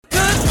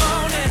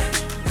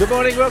Good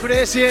morning, welcome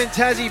to SEN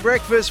Tassie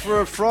Breakfast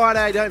for a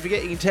Friday. Don't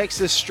forget you can text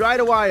us straight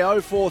away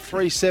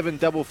 0437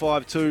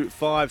 552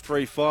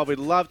 535. We'd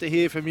love to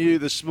hear from you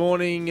this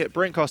morning.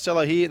 Brent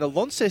Costello here in the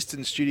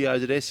Launceston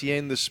studios at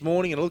SEN this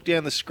morning. And look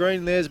down the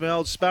screen, there's my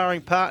old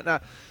sparring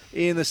partner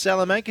in the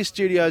Salamanca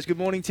studios. Good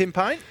morning, Tim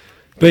Payne.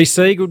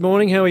 BC, good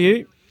morning. How are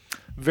you?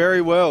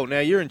 Very well. Now,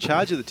 you're in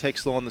charge of the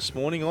text line this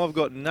morning. I've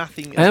got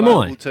nothing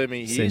available to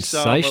me here,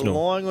 so I'm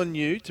relying on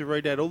you to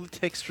read out all the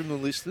texts from the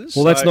listeners.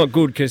 Well, that's not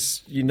good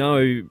because, you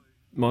know,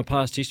 my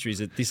past history is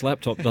that this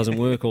laptop doesn't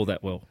work all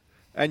that well.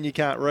 And you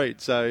can't read.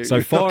 So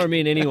fire them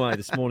in anyway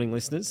this morning,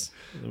 listeners.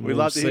 We'd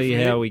love to see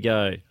how we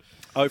go.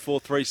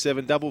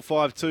 0437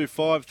 552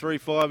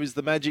 535 is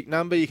the magic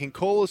number. You can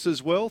call us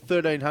as well,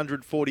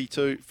 1300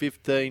 42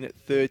 15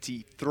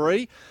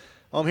 33.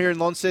 I'm here in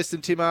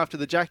Launceston, Tim, after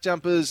the Jack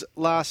Jumpers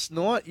last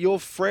night. You're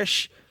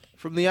fresh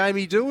from the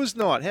Amy Doers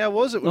night. How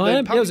was it? It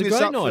was a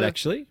great night,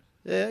 actually.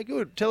 Yeah,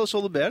 good. Tell us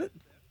all about it.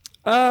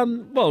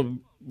 Well,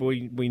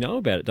 we know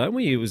about it, don't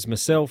we? It was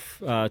myself,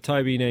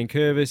 Toby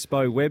Nankervis,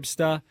 Bo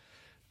Webster.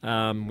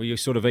 We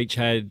sort of each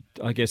had,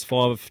 I guess,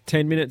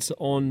 5-10 minutes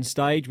on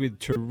stage with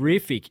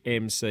terrific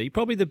MC.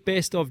 Probably the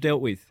best I've dealt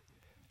with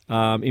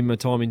in my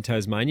time in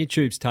Tasmania.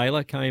 Tubes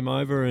Taylor came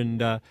over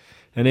and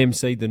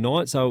MC'd the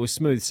night, so it was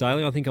smooth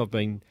sailing. I think I've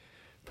been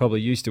probably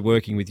used to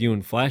working with you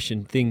and Flash,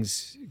 and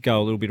things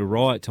go a little bit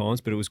awry at times,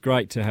 but it was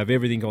great to have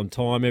everything on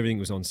time. Everything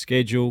was on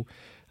schedule.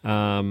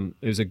 There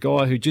was a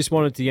guy who just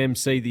wanted to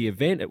MC the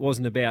event. It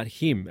wasn't about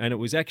him, and it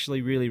was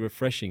actually really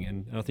refreshing,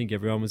 and I think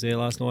everyone was there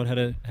last night,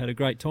 had a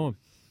great time.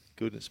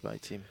 Goodness me,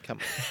 Tim. Come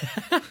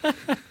on.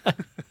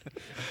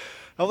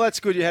 Oh,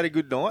 that's good. You had a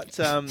good night.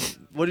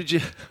 What did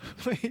you...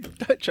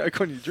 Don't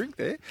choke on your drink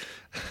there.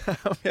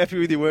 I'm happy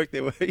with your work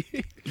there, were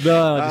you?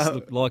 No, I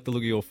just like the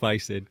look of your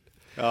face then.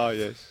 Oh,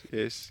 yes.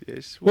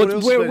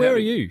 Where are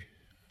you?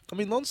 I'm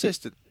in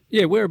Launceston.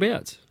 Yeah,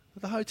 whereabouts?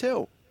 At the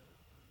hotel.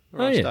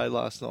 Where I stayed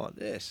last night,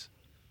 yes.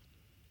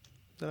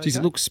 Geez,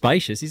 it looks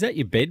spacious. Is that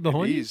your bed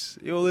behind you? It is.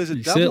 Well, there's a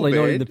double certainly bed.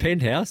 Not in the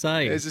penthouse,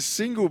 eh? There's a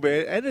single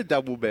bed and a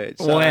double bed.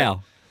 So,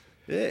 wow.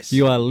 Yes.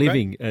 You are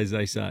living, as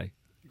they say.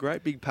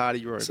 Great big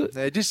party room.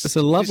 It's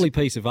a lovely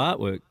piece of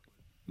artwork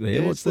there.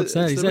 Yeah, what's that?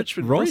 Is that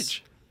Richmond Ross?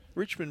 Bridge.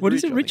 Richmond What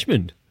Bridge, is it,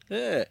 Richmond?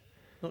 Yeah.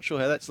 Not sure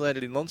how that's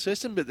landed in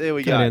Launceston, but there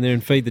we go. Go down there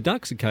and feed the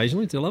ducks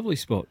occasionally. It's a lovely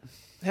spot.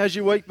 How's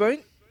your week been?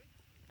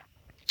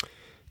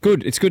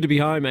 Good. It's good to be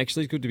home,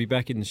 actually. It's good to be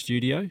back in the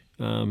studio.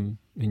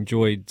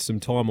 Enjoyed some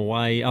time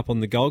away up on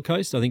the Gold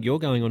Coast. I think you're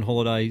going on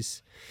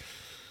holidays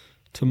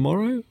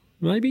tomorrow,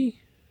 maybe?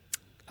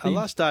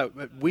 Last day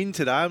at Win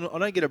today. I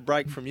don't get a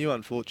break from you,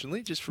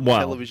 unfortunately, just from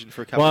television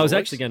for a couple of weeks. Well, I was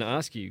actually going to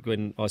ask you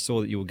when I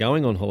saw that you were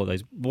going on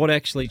holidays, what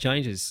actually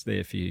changes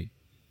there for you?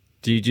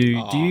 Do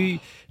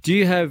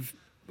you have,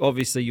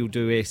 obviously you'll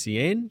do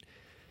SEN,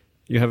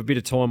 you have a bit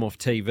of time off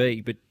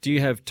TV, but do you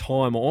have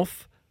time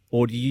off,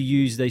 or do you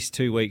use these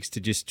 2 weeks to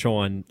just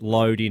try and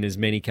load in as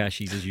many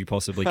cashies as you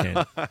possibly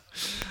can?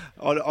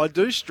 I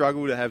do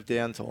struggle to have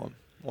downtime.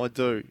 I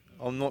do.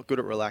 I'm not good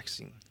at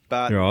relaxing.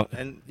 But right.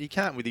 And you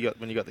can't when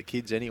you got the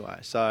kids anyway,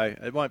 so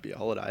it won't be a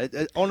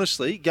holiday.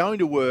 Honestly, going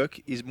to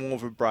work is more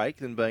of a break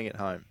than being at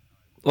home.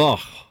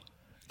 Oh,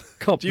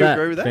 do you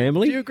agree with that?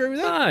 Family? Do you agree with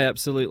that? No,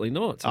 absolutely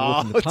not. It's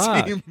walk in the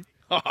park. Tim.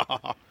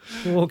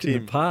 Walk in the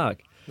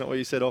park. Not what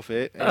you said off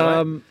air.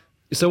 Anyway.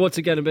 So what's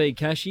it going to be,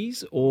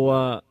 cashies, or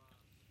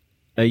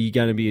are you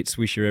going to be at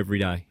Swisher every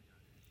day,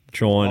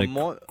 trying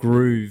to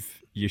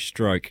groove your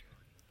stroke?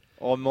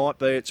 I might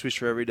be at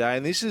Swisher every day,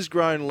 and this has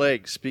grown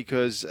legs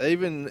because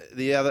even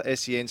the other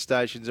SEN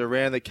stations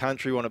around the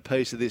country want a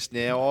piece of this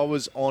now. I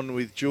was on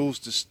with Jules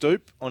de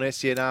Stoop on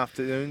SEN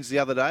Afternoons the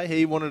other day.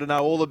 He wanted to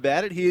know all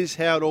about it. Here's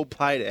how it all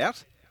played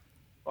out.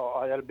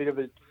 I had a bit of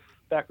a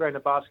background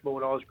in basketball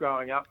when I was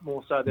growing up,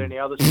 more so than any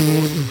other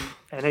sport,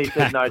 and he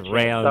said no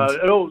chance.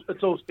 So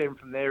it's all stemmed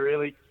from there,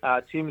 really.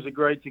 Tim's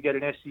agreed to get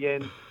an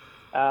SEN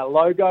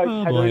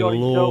logo tattooed on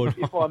himself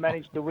if I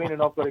manage to win,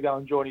 and I've got to go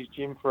and join his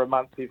gym for a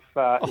month if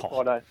I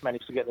don't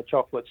manage to get the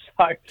chocolates.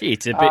 So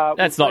it's a bit.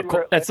 That's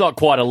not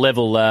quite a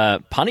level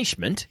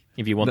punishment.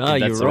 If you want,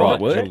 that's the right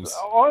word.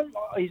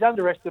 He's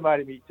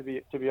underestimated me, to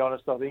be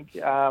honest. I think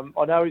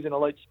I know he's an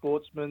elite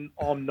sportsman.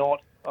 I'm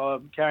not.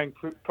 I'm carrying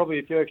probably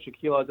a few extra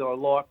kilos than I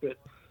like, but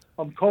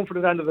I'm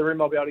confident under the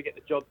rim I'll be able to get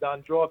the job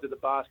done, drive to the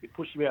basket,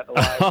 push him out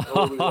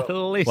the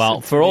way.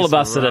 Well, for all of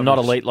us that are not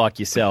elite like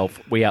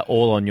yourself, we are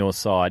all on your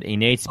side. He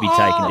needs to be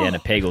taken down a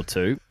peg or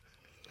two.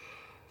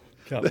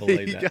 Can't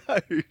believe that.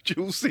 There you go.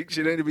 Jules thinks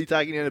you need to be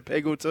taken down a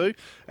peg or two,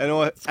 and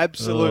I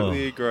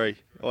absolutely agree.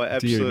 I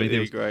absolutely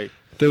agree.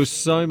 There was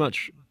so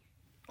much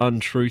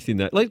untruth in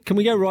that. Can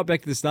we go right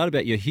back to the start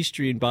about your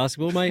history in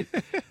basketball, mate?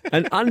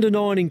 An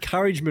under-9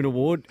 encouragement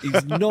award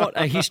is not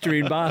a history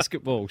in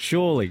basketball,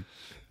 surely.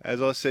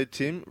 As I said,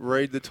 Tim,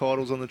 read the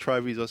titles on the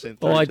trophies I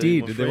sent. I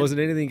did. There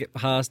wasn't anything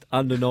past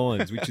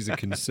under-9s, which is a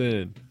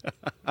concern.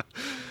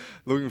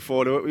 Looking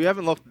forward to it. We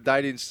haven't locked the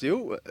date in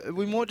still.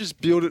 We might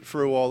just build it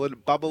for a while, let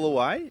it bubble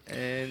away,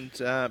 and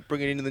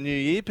bring it into the new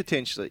year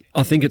potentially.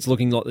 I think it's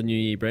looking like the new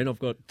year, Brent.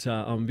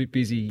 I'm a bit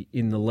busy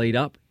in the lead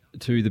up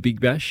to the Big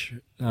Bash,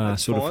 sort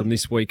of fine. from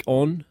this week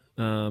on.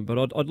 But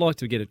I'd like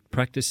to get a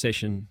practice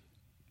session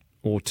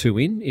or two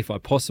in, if I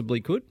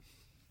possibly could.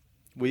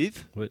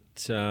 With? But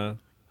Who?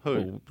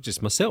 well,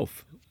 just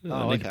myself. I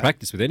don't need to okay.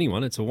 practice with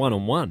anyone. It's a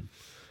one-on-one.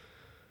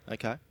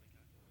 Okay.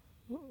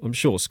 I'm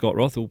sure Scott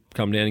Roth will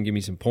come down and give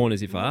me some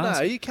pointers if I ask.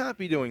 No, you can't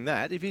be doing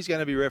that. If he's going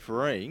to be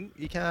refereeing,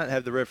 you can't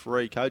have the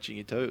referee coaching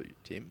you too,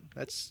 Tim.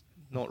 That's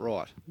not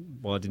right.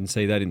 Well, I didn't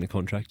see that in the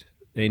contract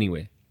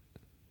anywhere,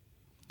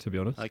 to be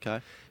honest.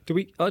 Okay.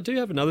 I do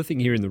have another thing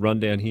here in the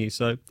rundown here.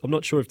 So I'm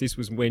not sure if this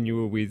was when you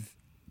were with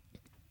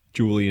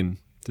Julian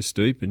de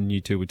Stoop and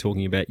you two were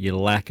talking about your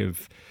lack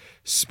of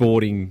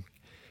sporting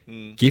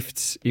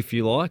gifts, if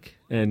you like,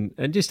 and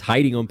just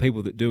hating on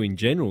people that do in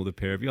general, the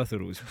pair of you. I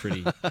thought it was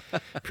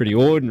pretty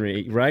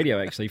ordinary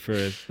radio, actually, for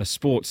a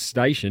sports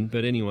station.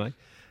 But anyway,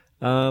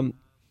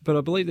 but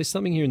I believe there's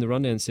something here in the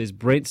rundown that says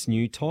Brent's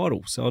new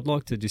title. So I'd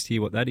like to just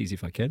hear what that is,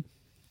 if I can.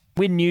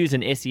 Win News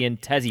and SEN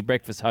Tassie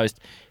breakfast host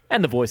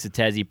and the voice of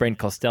Tassie, Brent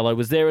Costello,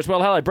 was there as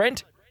well. Hello,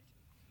 Brent.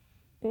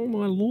 Oh,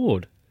 my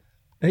Lord.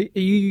 Are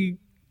you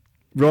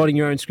writing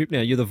your own script now?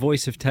 You're the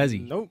voice of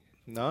Tassie. Nope.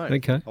 No.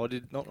 Okay. I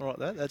did not write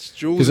that. That's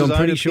Jules' Because I'm own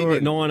pretty sure at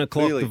opinion, 9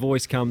 o'clock clearly. the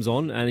voice comes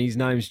on and his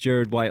name's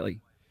Jared Waitley.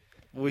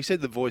 Well, we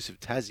said the voice of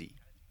Tassie,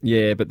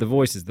 Yeah, but the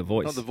voice is the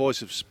voice. not the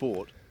voice of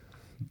sport.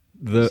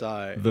 the So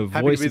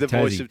happy voice to be of the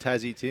voice Tassie. of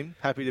Tassie, Tim.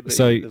 Happy to be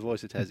So- the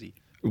voice of Tassie.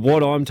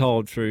 What I'm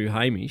told through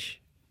Hamish,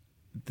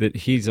 that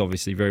he's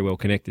obviously very well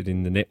connected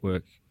in the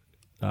network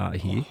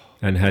here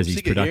and has his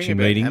Sick of production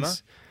hearing about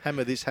meetings.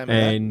 Hammer this, hammer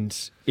that.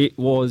 And it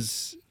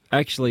was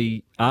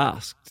actually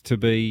asked to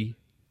be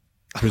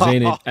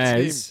presented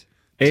as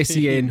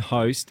SEN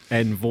host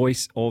and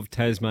voice of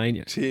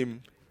Tasmania.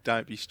 Tim,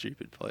 don't be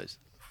stupid, please.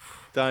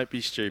 Don't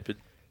be stupid.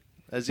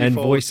 As if And I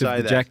would voice say of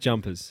the that. Jack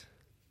Jumpers.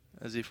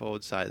 As if I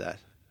would say that.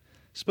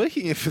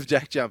 Speaking of the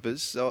Jack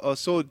Jumpers, I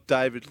saw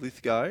David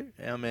Lithgow,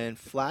 our man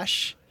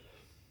Flash,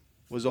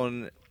 was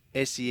on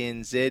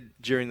SENZ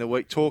during the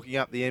week talking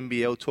up the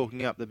NBL,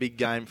 talking up the big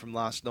game from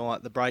last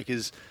night, the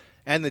Breakers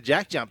and the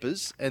Jack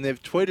Jumpers, and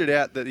they've tweeted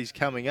out that he's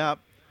coming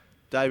up,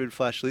 David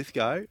Flash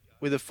Lithgow,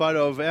 with a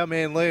photo of our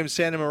man Liam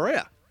Santa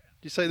Maria.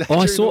 Did you see that?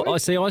 I during the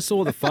week? I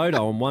saw the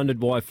photo and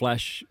wondered why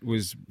Flash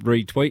was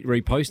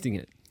reposting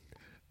it.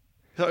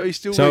 So he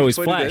still So it was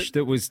retweeted Flash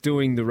that was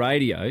doing the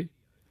radio,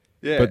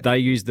 Yeah. but they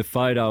used the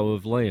photo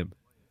of Liam.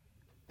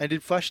 And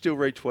did Flash still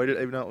retweet it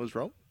even though it was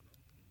wrong?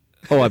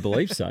 Oh, I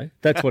believe so.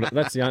 That's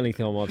the only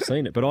time I've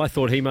seen it. But I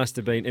thought it must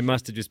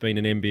have just been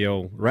an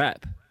NBL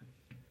rap.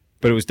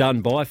 But it was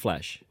done by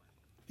Flash.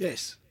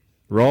 Yes.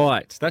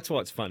 Right. That's why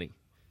it's funny.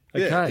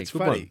 Okay, Yeah, it's good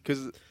funny one.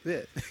 because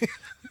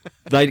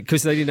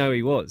Because they didn't know who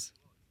he was.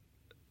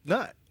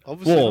 no,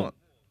 obviously Well, not.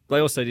 they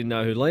also didn't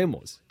know who Liam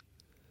was.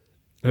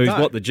 Who's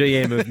No. what, the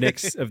GM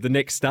of the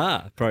Next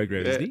Star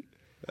program, isn't he?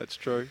 That's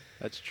true.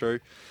 That's true.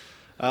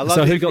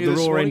 So who got the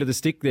raw end of the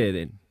stick there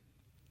then?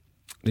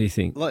 Do you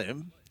think?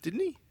 Liam,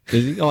 didn't he?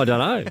 Did he? Oh, I don't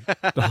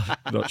know.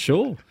 Not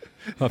sure.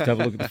 I'll have to have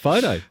a look at the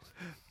photo.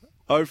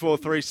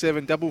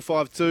 0437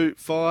 552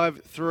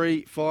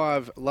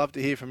 535. Love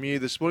to hear from you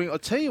this morning. I'll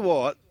tell you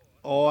what,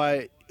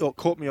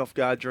 caught me off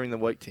guard during the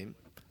week, Tim.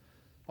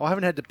 I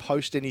haven't had to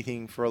post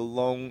anything for a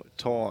long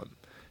time.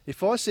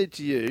 If I said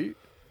to you,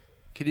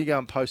 can you go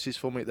and post this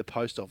for me at the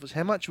post office,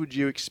 how much would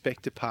you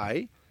expect to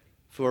pay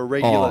for a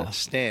regular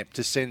stamp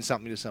to send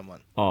something to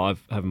someone? Oh, I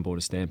haven't bought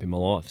a stamp in my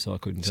life, so I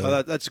couldn't tell.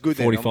 So that's good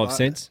then. 45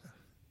 cents?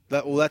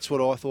 That's what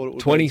I thought it would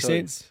be. 20 too.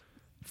 cents?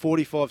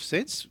 45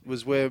 cents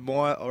was where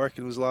I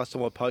reckon was the last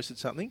time I posted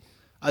something.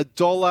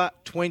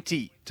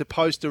 $1.20 to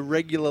post a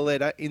regular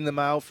letter in the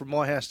mail from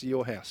my house to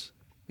your house.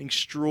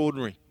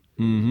 Extraordinary.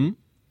 Mm-hmm.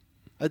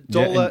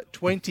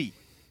 $1.20.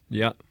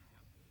 Yeah.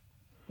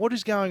 What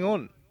is going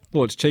on?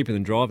 Well, it's cheaper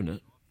than driving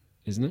it,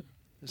 isn't it?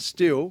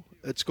 Still,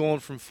 it's gone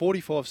from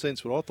 45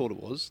 cents, what I thought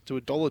it was, to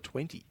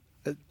 $1.20.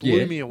 It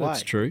blew me away.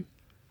 That's true.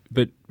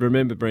 But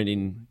remember,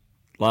 Brendan,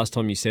 last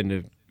time you sent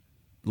a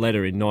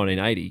letter in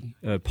 1980,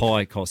 a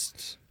pie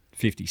costs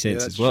 50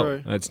 cents that's as well.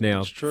 true. It's now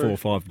That's true.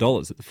 $4 or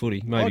 $5 at the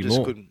footy, maybe I just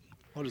more.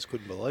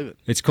 couldn't believe it.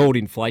 It's called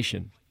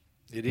inflation.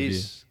 It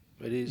is.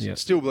 It is. Yeah. It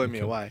still blew me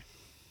away.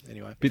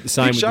 Anyway. Bit the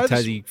same Big with show the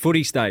this- Tassie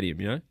footy stadium,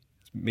 you know?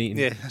 It's million,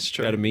 Yeah, that's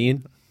true. About $1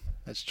 million,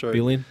 That's true.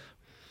 billion.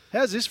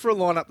 How's this for a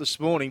lineup this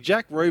morning?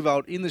 Jack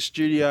Rewald in the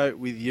studio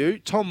with you.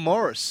 Tom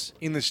Morris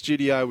in the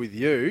studio with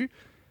you.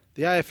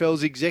 The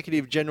AFL's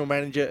Executive General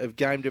Manager of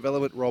Game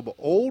Development, Rob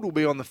Auld, will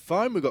be on the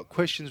phone. We've got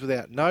questions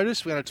without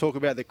notice. We're going to talk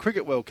about the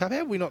Cricket World Cup. How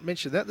have we not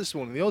mentioned that this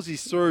morning? The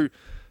Aussies through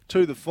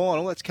to the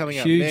final. That's coming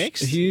up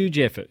next. Huge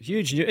effort.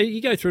 Huge.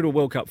 You go through to a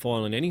World Cup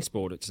final in any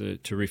sport, it's a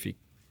terrific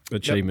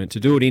achievement. To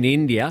do it in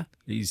India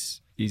is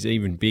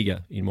even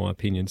bigger, in my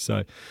opinion.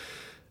 So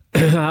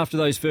after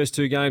those first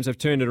two games, they've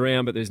turned it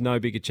around, but there's no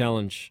bigger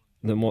challenge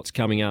than what's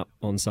coming up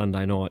on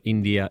Sunday night,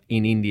 India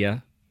in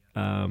India.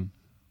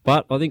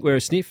 But I think we're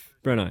a sniff,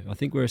 Breno. I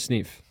think we're a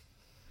sniff.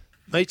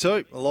 Me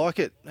too. I like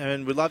it.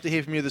 And we'd love to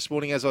hear from you this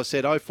morning. As I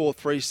said,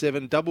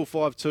 0437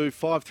 552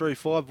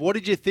 535. What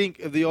did you think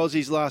of the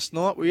Aussies last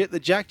night? We at the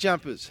Jack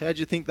Jumpers. How did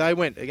you think they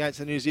went against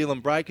the New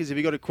Zealand Breakers? Have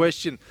you got a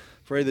question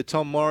for either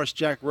Tom Morris,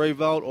 Jack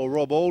Revolt or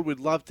Rob Auld? We'd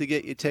love to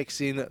get your texts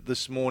in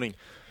this morning.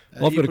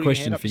 I've got a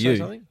question for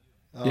you.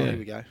 Oh, Here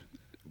we go.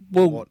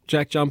 Well,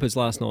 Jack Jumpers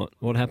last night,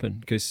 what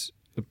happened? Because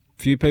a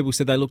few people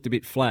said they looked a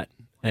bit flat.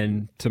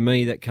 And to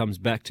me, that comes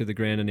back to the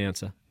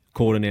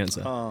court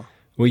announcer. Oh.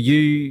 Were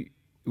you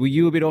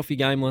a bit off your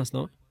game last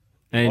night?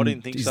 And I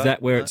didn't think so. Is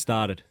that where it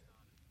started?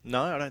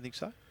 No, I don't think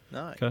so.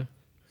 No. Okay.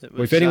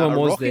 Well, if anyone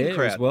was there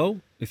crowd as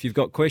well, if you've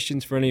got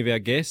questions for any of our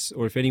guests,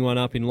 or if anyone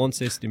up in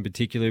Launceston in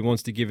particular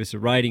wants to give us a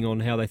rating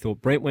on how they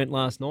thought Brent went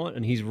last night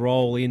and his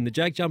role in the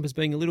Jack Jumpers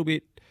being a little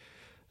bit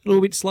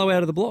slow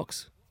out of the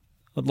blocks,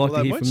 I'd like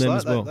to hear from them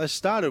as well. They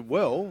started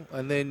well,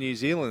 and then New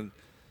Zealand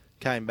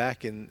came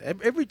back, and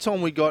every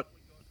time we thought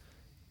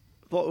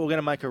we were going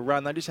to make a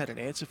run, they just had an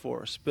answer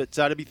for us. But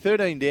to be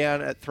 13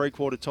 down at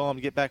three-quarter time,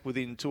 get back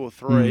within 2 or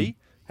 3,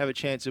 have a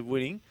chance of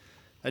winning,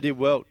 they did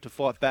well to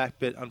fight back,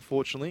 but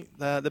unfortunately,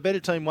 the better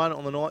team won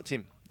on the night,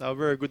 Tim. They were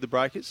very good, the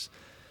Breakers.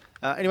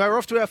 Anyway, we're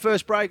off to our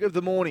first break of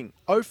the morning.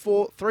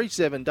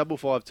 0437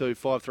 552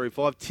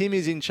 535. Tim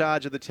is in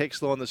charge of the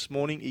text line this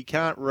morning. He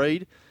can't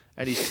read,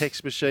 and his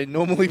text machine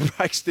normally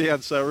breaks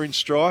down, so we're in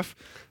strife.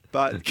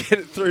 But get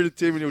it through to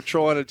Tim and he'll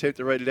try and attempt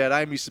to read it out.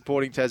 Amy's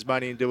supporting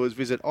Tasmanian Doers.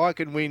 Visit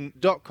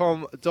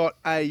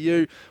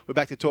iCanWin.com.au. We're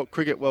back to talk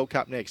Cricket World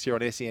Cup next here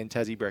on SEN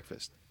Tassie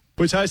Breakfast.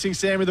 We're toasting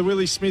Sam with the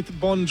Willie Smith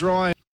Bond Dry.